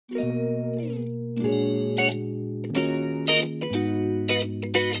So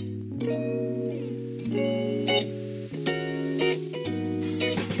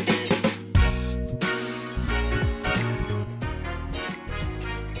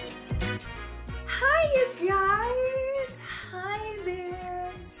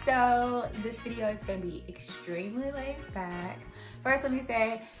this video is going to be extremely laid back. First, let me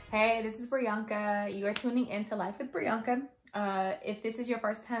say, hey, this is Brianca. You are tuning into Life with Brianca. If this is your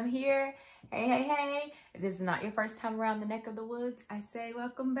first time here, hey. If this is not your first time around the neck of the woods, I say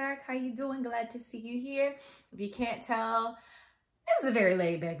welcome back. How you doing? Glad to see you here. If you can't tell, this is a very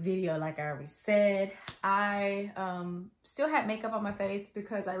laid back video, like I already said. I still had makeup on my face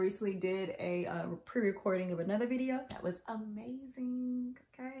because I recently did a pre-recording of another video that was amazing,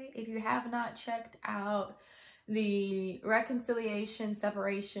 okay? If you have not checked out the reconciliation,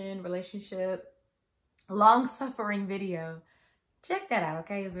 separation, relationship, long-suffering video, check that out,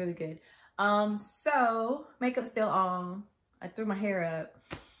 okay? It's really good. So makeup's still on. I threw my hair up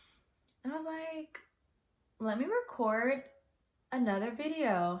and I was like, let me record another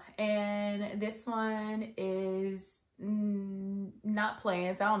video, and this one is not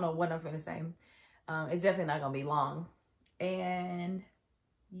planned, so I don't know what I'm gonna say. It's definitely not gonna be long. And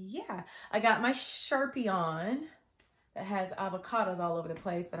yeah, I got my Sharpie on that has avocados all over the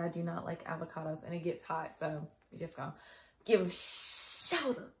place, but I do not like avocados and it gets hot, so we're just gonna give them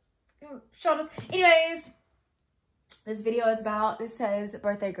shoulders. Anyways, this video is about, this says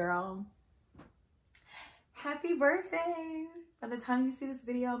birthday girl. Happy birthday. By the time you see this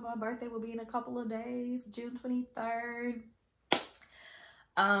video, my birthday will be in a couple of days, June 23rd.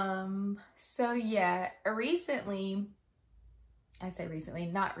 So yeah, recently, I say recently,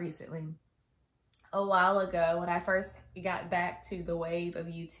 not recently, a while ago when I first got back to the wave of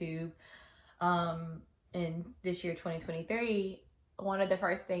YouTube, in this year, 2023, one of the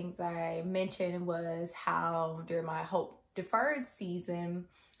first things I mentioned was how during my Hope Deferred season,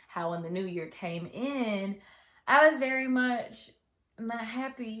 how when the new year came in, I was very much not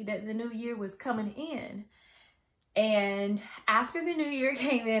happy that the new year was coming in. And after the new year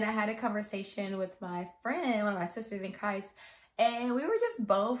came in, I had a conversation with my friend, one of my sisters in Christ, and we were just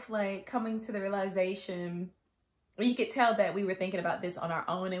both like coming to the realization, you could tell that we were thinking about this on our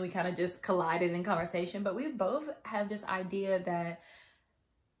own and we kind of just collided in conversation, but we both have this idea that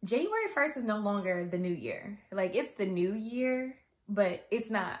January 1st is no longer the new year. Like, it's the new year, but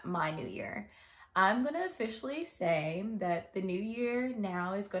it's not my new year. I'm gonna officially say that the new year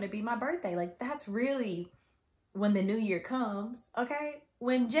now is gonna be my birthday. Like, that's really when the new year comes, okay?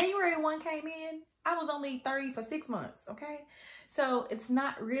 When January 1 came in, I was only 30 for 6 months, okay? So it's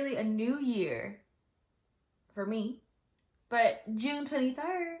not really a new year for me, but June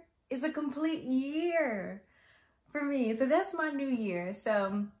 23rd is a complete year for me. So that's my new year.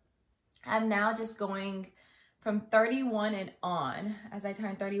 So I'm now just going from 31 and on. As I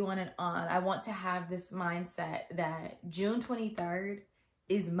turn 31 and on, I want to have this mindset that June 23rd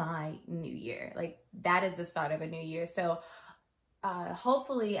is my new year. Like, that is the start of a new year. So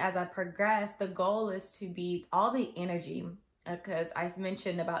hopefully as I progress, the goal is to be all the energy, because I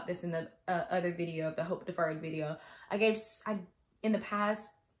mentioned about this in the other video, the Hope Deferred video. In the past,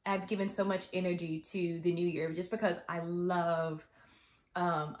 I've given so much energy to the new year just because I love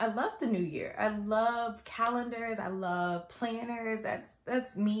the new year. I love calendars. I love planners.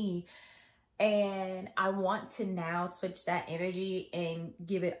 That's me. And I want to now switch that energy and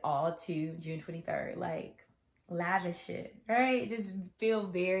give it all to June 23rd. Like, lavish it, right? Just feel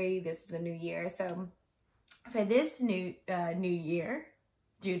this is a new year. So for this new year,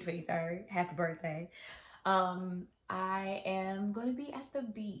 June 23rd, happy birthday. I am going to be at the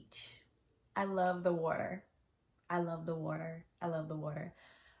beach. I love the water. I love the water. I love the water.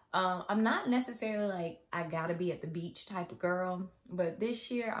 I'm not necessarily like, I gotta be at the beach type of girl, but this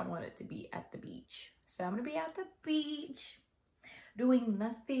year I wanted to be at the beach. So I'm gonna be at the beach doing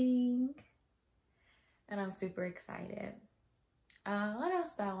nothing, and I'm super excited. What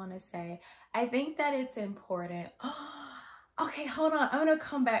else do I want to say? I think that it's important. Okay, hold on. I'm gonna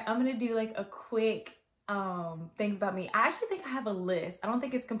come back. I'm gonna do like a quick things about me. I actually think I have a list. I don't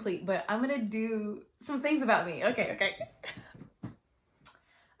think it's complete, but I'm gonna do some things about me. Okay.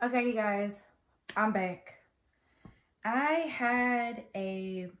 Okay, you guys, I'm back. I had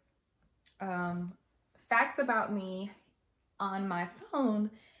a facts about me on my phone,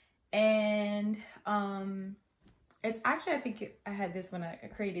 and it's actually, I think I had this when I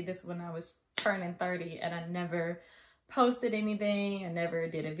created this when I was turning 30, and I never posted anything. I never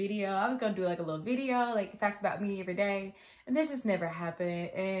did a video. I was gonna do like a little video, like facts about me every day, and this just never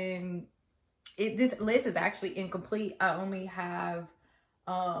happened. And this list is actually incomplete. I only have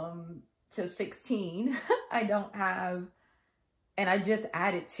to 16. I don't have, and I just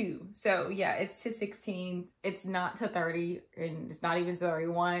added 2. So yeah, it's to 16. It's not to 30, and it's not even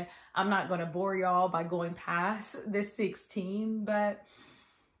 31. I'm not going to bore y'all by going past the 16, but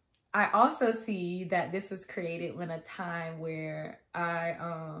I also see that this was created when a time where I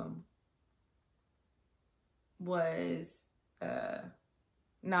was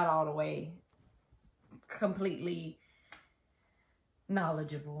not all the way completely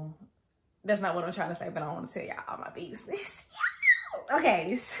knowledgeable. That's not what I'm trying to say, but I want to tell y'all all my business.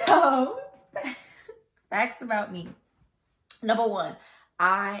 Okay, so facts about me. Number 1,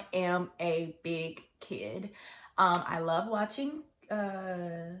 I am a big kid. I love watching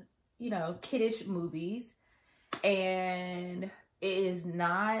you know, kiddish movies, and it is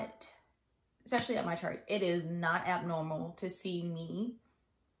not, especially at my church, it is not abnormal to see me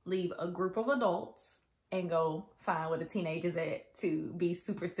leave a group of adults and go find where the teenagers at to be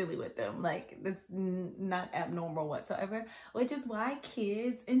super silly with them. Like, that's not abnormal whatsoever, which is why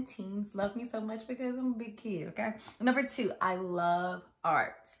kids and teens love me so much, because I'm a big kid, okay? Number 2, I love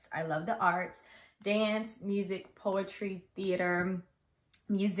arts. I love the arts, dance, music, poetry, theater,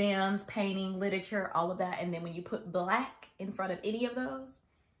 museums, painting, literature, all of that. And then when you put Black in front of any of those,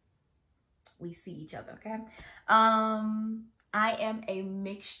 we see each other, okay? I am a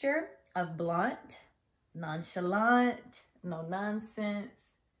mixture of blunt, nonchalant, no nonsense,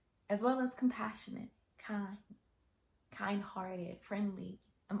 as well as compassionate, kind-hearted, friendly.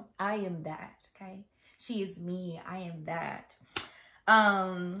 I am that, okay? She is me, I am that.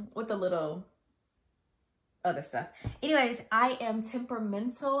 With a little other stuff. Anyways, I am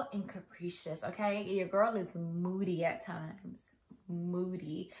temperamental and capricious, okay? Your girl is moody at times.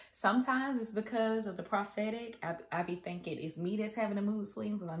 Moody. Sometimes it's because of the prophetic. I be thinking it's me that's having a mood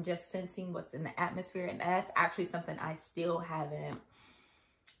swing, but I'm just sensing what's in the atmosphere, and that's actually something I still haven't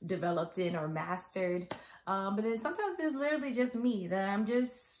developed in or mastered. But then sometimes it's literally just me that I'm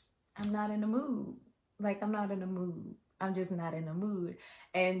not in the mood. Like, I'm not in the mood. I'm just not in the mood.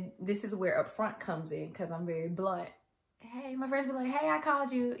 And this is where upfront comes in, because I'm very blunt. Hey, my friends be like, hey, I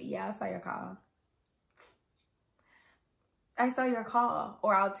called you. Yeah, I saw your call. I saw your call.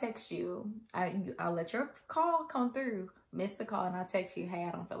 Or I'll text you. I'll let your call come through. Miss the call, and I'll text you, hey,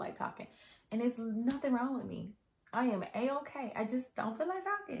 I don't feel like talking. And there's nothing wrong with me. I am A-okay. I just don't feel like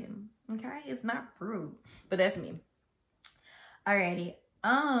talking. Okay? It's not rude. But that's me. Alrighty.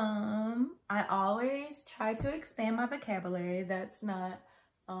 I always try to expand my vocabulary. That's not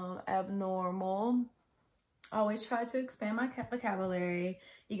abnormal. I always try to expand my vocabulary.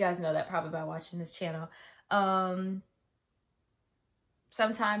 You guys know that probably by watching this channel.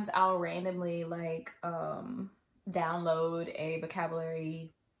 Sometimes I'll randomly like download a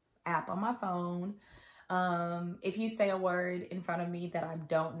vocabulary app on my phone. If you say a word in front of me that I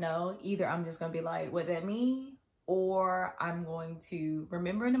don't know, either I'm just gonna be like, what does that mean? Or I'm going to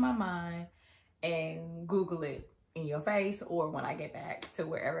remember it in my mind and Google it in your face, or when I get back to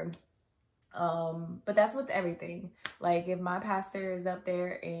wherever. But that's with everything. Like, if my pastor is up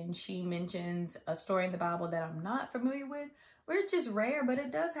there and she mentions a story in the Bible that I'm not familiar with, it's just rare, but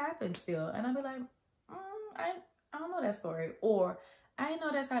it does happen still. And I'll be like, I don't know that story. Or, I didn't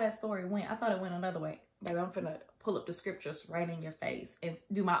know that's how that story went. I thought it went another way. Baby, I'm finna pull up the scriptures right in your face and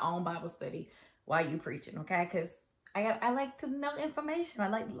do my own Bible study while you preaching, okay? Because I like to know information.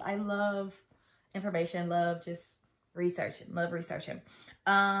 I love information, love just researching, love researching.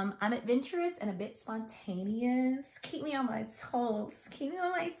 I'm adventurous and a bit spontaneous. Keep me on my toes. Keep me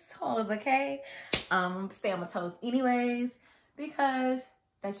on my toes, okay? Stay on my toes anyways, because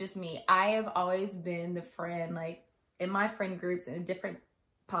that's just me. I have always been the friend, like in my friend groups and in different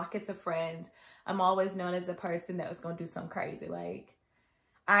pockets of friends, I'm always known as the person that was going to do something crazy. Like,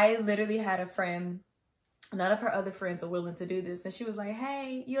 I literally had a friend, none of her other friends are willing to do this. And she was like,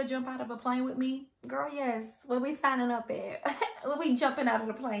 hey, you'll jump out of a plane with me? Girl, yes. Where we signing up at? Where we jumping out of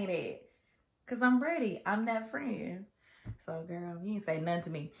the plane at? Because I'm ready. I'm that friend. So, girl, you ain't say nothing to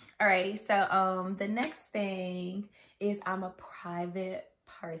me. Alrighty, so the next thing is I'm a private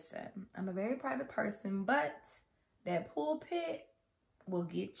person. I'm a very private person, but that pulpit will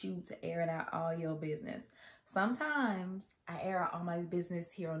get you to airing out all your business. Sometimes I air out all my business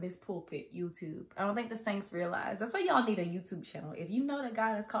here on this pulpit, YouTube. I don't think the saints realize. That's why y'all need a YouTube channel. If you know that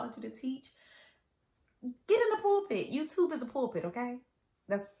God has called you to teach, get in the pulpit. YouTube is a pulpit, okay?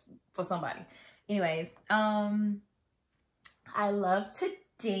 That's for somebody. Anyways, I love to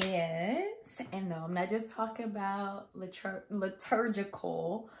dance. And no, I'm not just talking about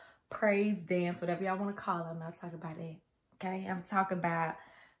liturgical praise dance, whatever y'all want to call it. I'm not talking about it. Okay, I'm talking about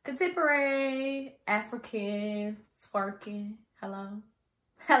contemporary, African, twerking. Hello?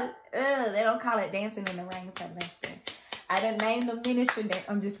 They don't call it dancing in the rain for nothing. I done named the ministry dance.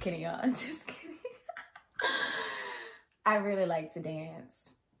 I'm just kidding, y'all. I'm just kidding. I really like to dance.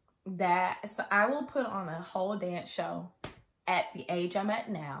 So I will put on a whole dance show at the age I'm at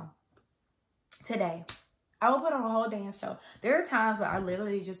now. Today, I will put on a whole dance show. There are times where I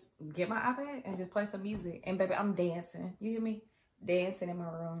literally just get my iPad and just play some music. And baby, I'm dancing. You hear me? Dancing in my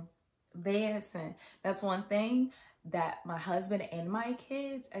room. Dancing. That's one thing that my husband and my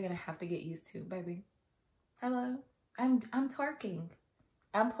kids are gonna have to get used to, baby. Hello? I'm twerking.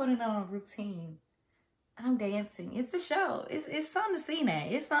 I'm putting on a routine. I'm dancing. It's a show. It's something to see now.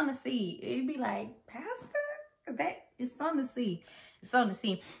 It's something to see. It'd be like, Pastor? That is something to see. It's something to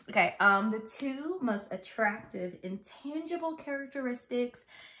see. Okay, the two most attractive, intangible characteristics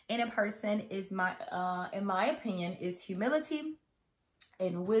in a person is in my opinion, is humility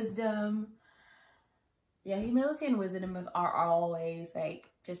and wisdom. Yeah, humility and wisdom are always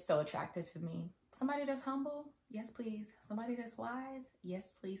like just so attractive to me. Somebody that's humble, yes please. Somebody that's wise, yes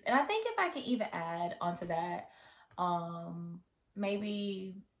please. And I think if I could even add onto that,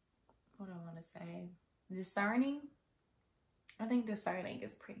 maybe, what do I want to say? Discerning. I think discerning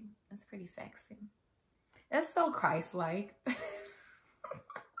is pretty sexy. That's so Christ-like.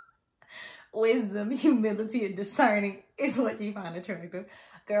 Wisdom, humility, and discerning is what you find attractive.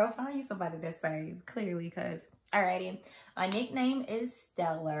 Girl, find you somebody that's same, clearly, because, alrighty. My nickname is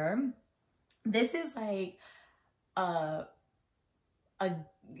Stellar. This is like a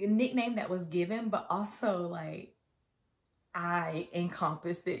nickname that was given, but also like I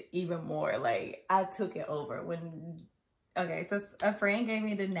encompassed it even more. Like I took it over when, okay, so a friend gave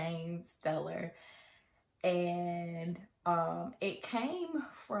me the name Stellar, and it came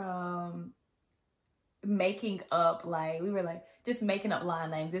from making up, like, we were like just making up line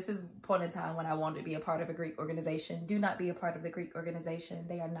names. This is point in time when I wanted to be a part of a Greek organization. Do not be a part of the Greek organization.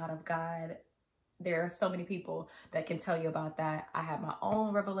 They are not of God. There are so many people that can tell you about that. I have my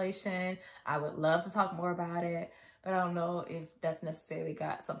own revelation. I would love to talk more about it, but I don't know if that's necessarily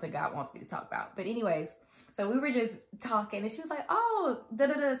something God wants me to talk about. But anyways, so we were just talking and she was like, oh,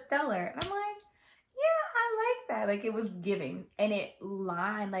 Stellar. And I'm like, yeah, I like that. Like it was giving, and it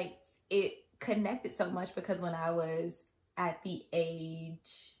lined, like it connected so much, because when I was at the age,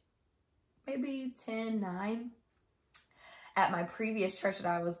 maybe 10, 9, at my previous church that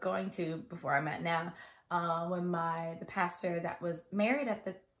I was going to before I'm at now, when the pastor that was married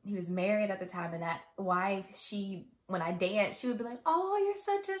he was married at the time, and that wife, when I danced, she would be like, oh, you're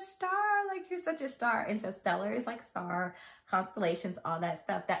such a star, like you're such a star. And so Stellar is like star, constellations, all that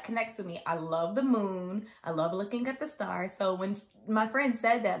stuff that connects with me. I love the moon. I love looking at the stars. So when my friend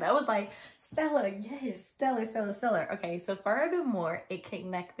said that, I was like, Stellar, yes, Stellar, Stellar, Stellar. Okay, so furthermore, it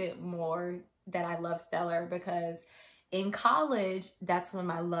connected more that I love Stellar, because in college, that's when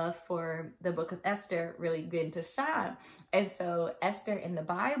my love for the book of Esther really began to shine. And so Esther in the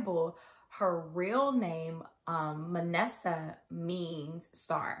Bible, her real name, Manasseh, means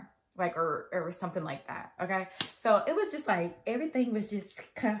star, like, or something like that. Okay. So it was just like, everything was just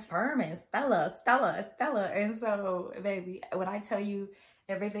confirming Stella, Stella, Stella. And so, baby, when I tell you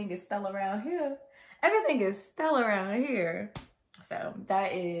everything is Stella around here, everything is Stella around here. So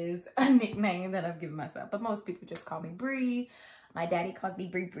that is a nickname that I've given myself, but most people just call me Bree. My daddy calls me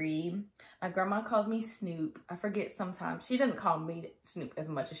Bree Bree. My grandma calls me Snoop. I forget sometimes. She doesn't call me Snoop as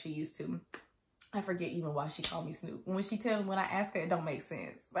much as she used to. I forget even why she called me Snoop. When I ask her, it don't make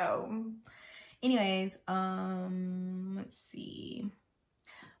sense. So anyways, let's see.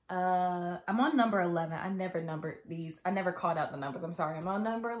 I'm on number 11. I never numbered these. I never called out the numbers. I'm sorry. I'm on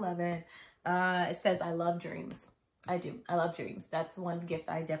number 11. It says, I love dreams. I do. I love dreams. That's one gift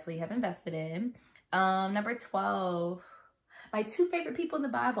I definitely have invested in. Number 12. My two favorite people in the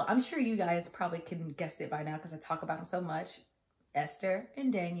Bible. I'm sure you guys probably can guess it by now because I talk about them so much. Esther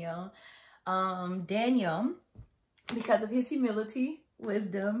and Daniel. Daniel, because of his humility,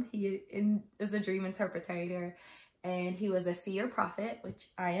 wisdom, he is a dream interpreter, and he was a seer prophet, which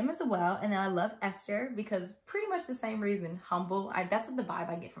I am as well. And then I love Esther because pretty much the same reason. Humble. That's what the vibe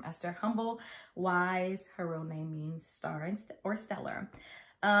I get from Esther. Humble, wise. Her real name means star or stellar.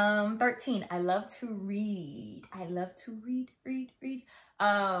 13. I love to read. I love to read.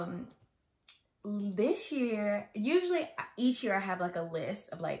 This year, usually each year I have like a list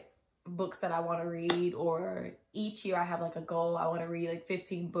of like books that I want to read, or each year I have like a goal. I want to read like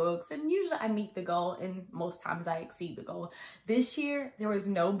 15 books, and usually I meet the goal, and most times I exceed the goal. This year there was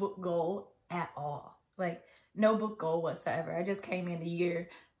no book goal at all, like no book goal whatsoever. I just came in the year,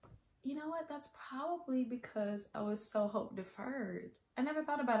 you know what, that's probably because I was so hope deferred. I never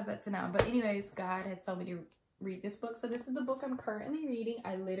thought about it that to now, but anyways, God had so many read this book. So this is the book I'm currently reading.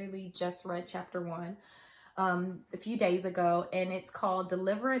 I literally just read chapter 1 a few days ago, and it's called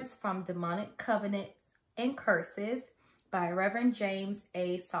Deliverance from Demonic Covenants and Curses by Reverend James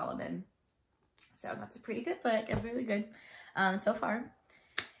A. Solomon. So that's a pretty good book. It's really good so far.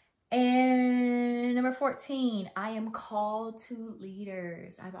 And number 14, I am called to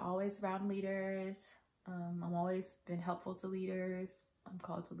leaders. I'm always around leaders. I've always been helpful to leaders. I'm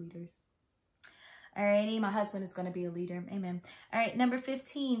called to leaders. Alrighty, my husband is going to be a leader. Amen. All right, number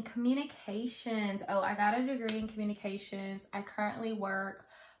 15, communications. Oh, I got a degree in communications. I currently work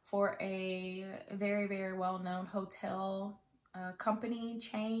for a very, very well-known hotel company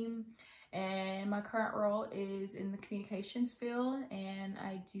chain. And my current role is in the communications field, and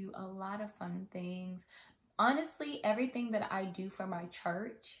I do a lot of fun things. Honestly, everything that I do for my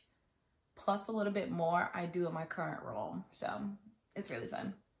church, plus a little bit more, I do in my current role. So it's really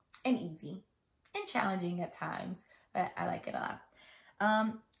fun and easy and challenging at times, but I like it a lot.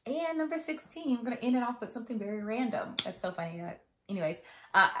 And number 16, I'm going to end it off with something very random. That's so funny that, anyways,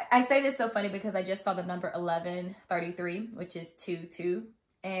 I say this so funny because I just saw the number 1133, which is 2-2.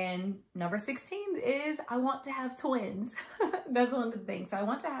 And number 16 is I want to have twins. That's one of the things. So I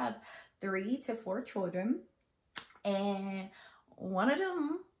want to have 3 to 4 children. And one of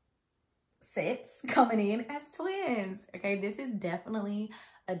them sits coming in as twins. Okay, this is definitely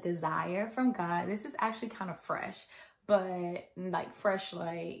a desire from God. This is actually kind of fresh. But like fresh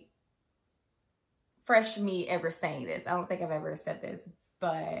me ever saying this. I don't think I've ever said this.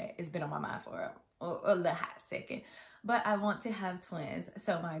 But it's been on my mind for a little hot second. But I want to have twins.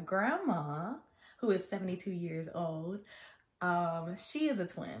 So my grandma, who is 72 years old, she is a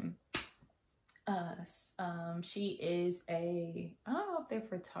twin. She is I don't know if they're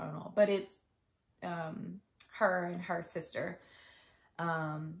fraternal, but it's her and her sister.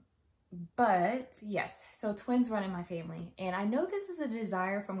 But yes, so twins run in my family. And I know this is a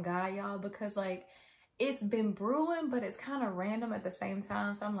desire from God, y'all, because like, it's been brewing, but it's kind of random at the same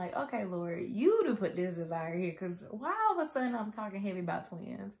time. So I'm like, okay, Lord, you to put this desire here, because why all of a sudden I'm talking heavy about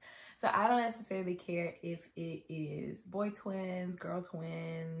twins? So I don't necessarily care if it is boy twins, girl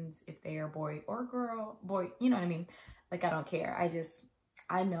twins, if they are boy or girl, boy, you know what I mean? Like, I don't care.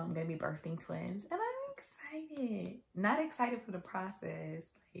 I know I'm going to be birthing twins, and I'm excited. Not excited for the process,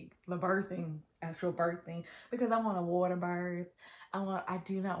 like the birthing, actual birthing, because I want a water birth. I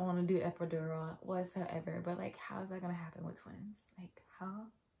do not want to do epidural whatsoever, but like, how is that going to happen with twins? Like, huh?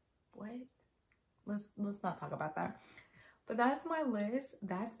 What? Let's not talk about that. But that's my list.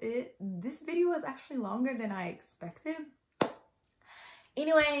 That's it. This video is actually longer than I expected.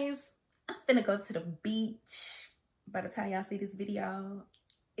 Anyways, I'm gonna go to the beach. By the time y'all see this video,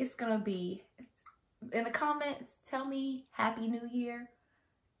 it's gonna be in the comments. Tell me Happy New Year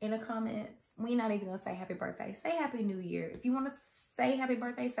in the comments. We're not even gonna say happy birthday. Say Happy New Year. If you want to say happy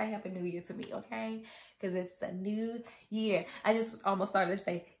birthday, say Happy New Year to me, okay? Because it's a new year. I just almost started to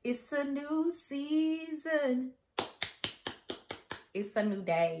say, it's a new season. It's a new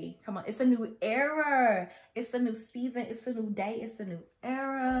day. Come on, it's a new era. It's a new season. It's a new day. It's a new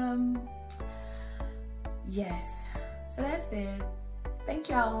era. Yes. So that's it. Thank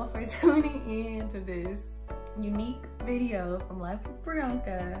y'all for tuning in to this unique video from Life with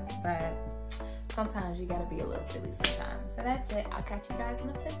Brianca. But sometimes you gotta be a little silly sometimes. So that's it. I'll catch you guys on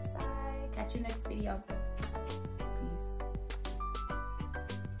the flip side. Catch you next video.